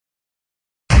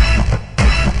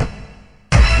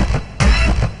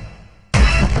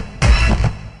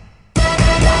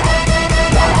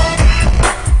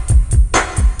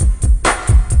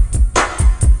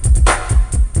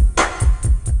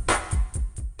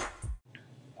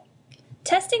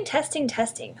Testing, testing,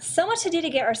 testing. So much to do to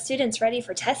get our students ready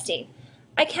for testing.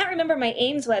 I can't remember my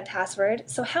Ames web password,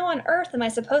 so how on earth am I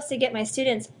supposed to get my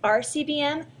students'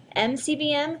 RCBM,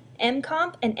 MCBM,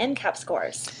 MComp, and MCAP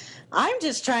scores? I'm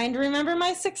just trying to remember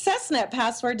my SuccessNet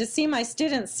password to see my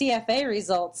students' CFA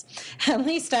results. At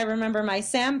least I remember my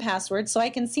SAM password so I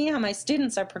can see how my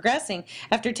students are progressing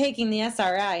after taking the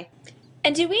SRI.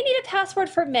 And do we need a password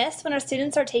for MIST when our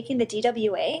students are taking the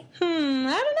DWA? I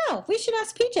don't know. We should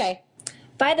ask PJ.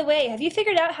 By the way, have you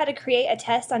figured out how to create a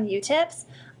test on UTIPS?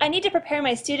 I need to prepare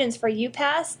my students for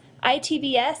UPass,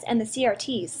 ITBS, and the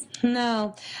CRTs.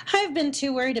 No, I've been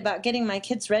too worried about getting my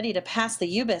kids ready to pass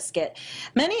the UBiscuit.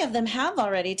 Many of them have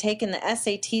already taken the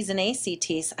SATs and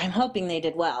ACTs. I'm hoping they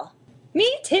did well.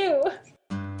 Me too!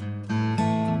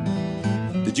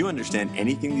 Did you understand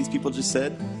anything these people just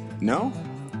said? No?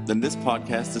 Then this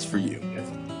podcast is for you.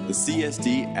 The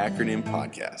CSD Acronym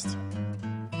Podcast.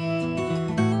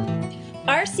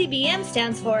 RCBM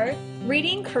stands for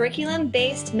Reading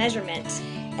Curriculum-Based Measurement.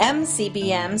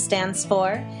 MCBM stands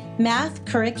for Math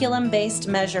Curriculum-Based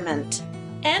Measurement.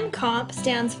 MComp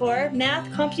stands for Math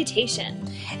Computation.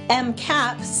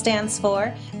 MCAP stands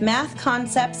for Math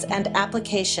Concepts and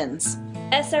Applications.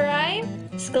 SRI,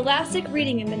 Scholastic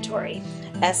Reading Inventory.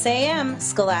 SAM,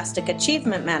 Scholastic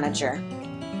Achievement Manager.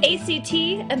 ACT,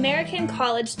 American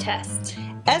College Test.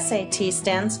 SAT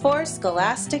stands for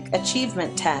Scholastic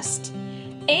Achievement Test.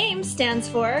 AIM stands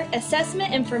for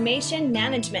Assessment Information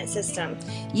Management System.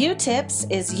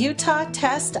 UTIPS is Utah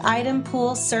Test Item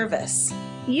Pool Service.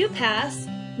 UPass,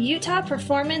 Utah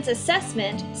Performance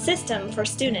Assessment System for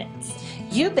Students.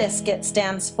 UBiscuit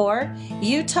stands for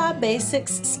Utah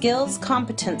Basics Skills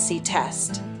Competency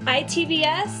Test.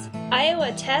 ITBS,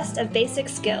 Iowa Test of Basic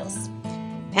Skills.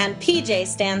 And PJ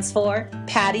stands for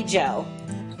Patty Joe.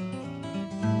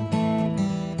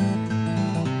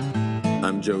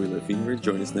 I'm Joey Lefevre.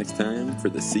 Join us next time for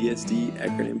the CSD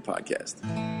Acronym Podcast.